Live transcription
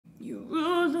You're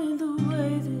ruling the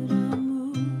way that I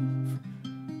move.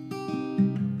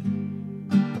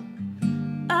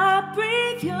 I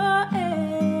breathe your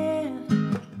air.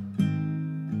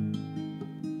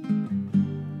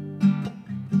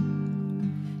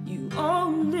 You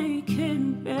only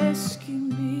can rescue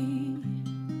me.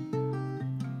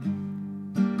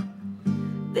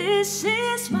 This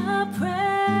is my prayer.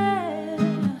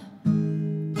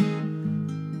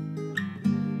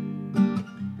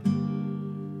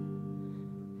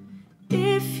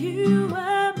 If you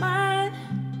were mine,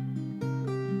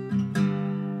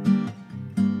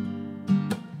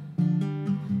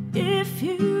 if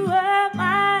you were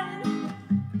mine,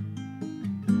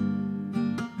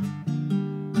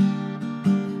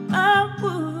 I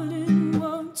wouldn't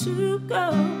want to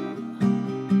go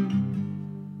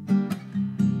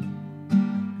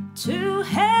to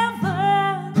heaven.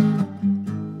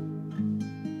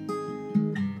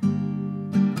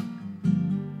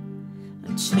 I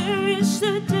cherish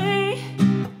the day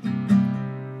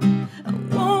I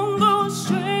won't go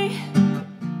astray.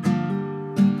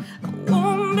 I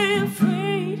won't be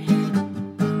afraid.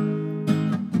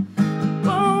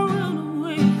 Won't run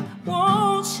away,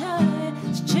 won't shy.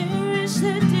 Just cherish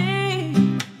the day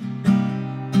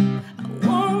I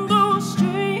won't go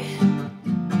astray.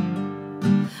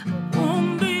 I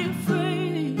won't be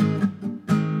afraid.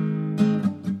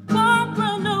 Won't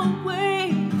run away.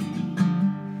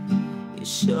 You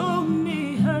show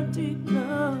me how deep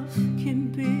love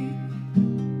can be.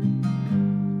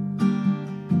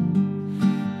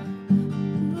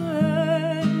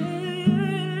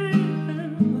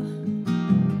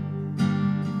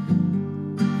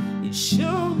 You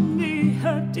show me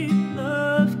how deep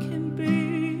love can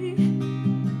be.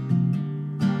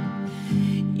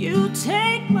 You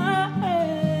take my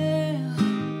hand.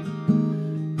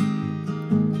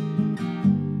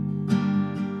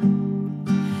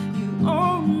 You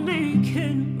only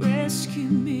can rescue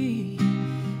me.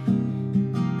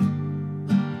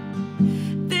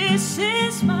 This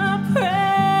is my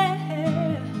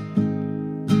prayer.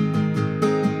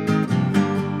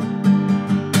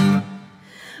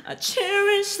 I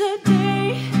cherish the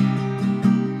day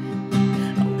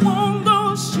I won't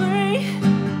go astray.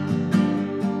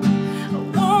 I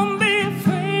won't be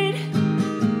afraid.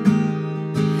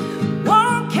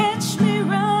 Won't catch me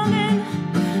running.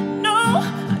 No,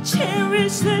 I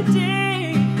cherish the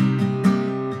day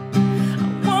I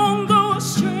won't go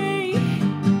astray.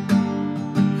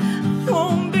 I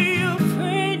won't be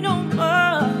afraid no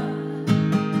more.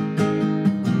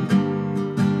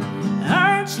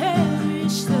 I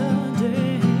cherish the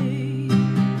day.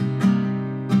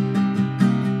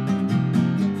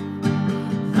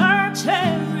 I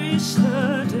cherish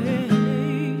the day.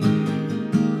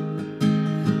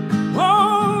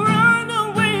 Won't run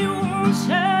away, won't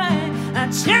shy. I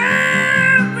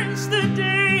cherish the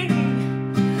day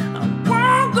I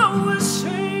won't go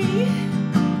astray.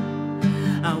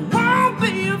 I won't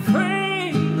be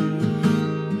afraid.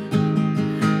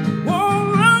 Won't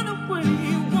run away,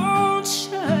 won't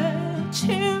shy.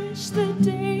 Cherish the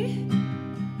day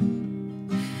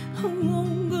I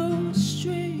won't go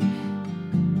astray.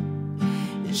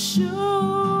 You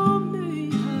show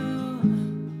me how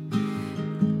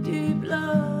deep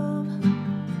love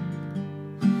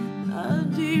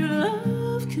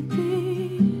could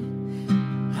be.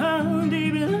 How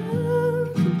deep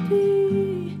love could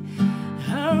be.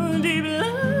 How deep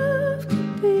love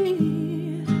could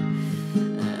be.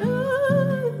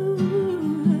 Oh,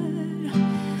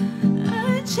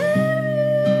 I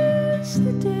cherish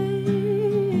the day.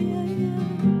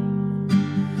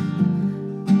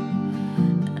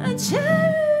 I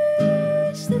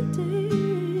cherish the day.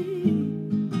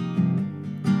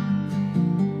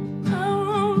 I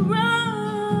won't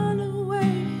run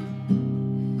away.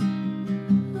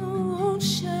 I won't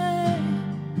shy.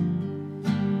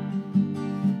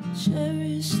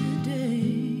 Cherish the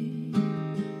day.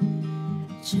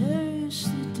 Cherish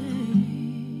the day.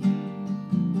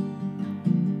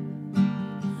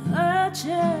 I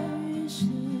cherish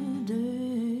the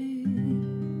day.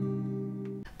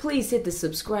 Please hit the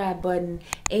subscribe button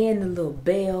and the little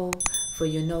bell for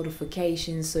your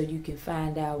notifications so you can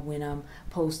find out when I'm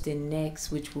posting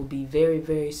next, which will be very,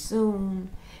 very soon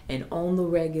and on the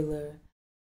regular.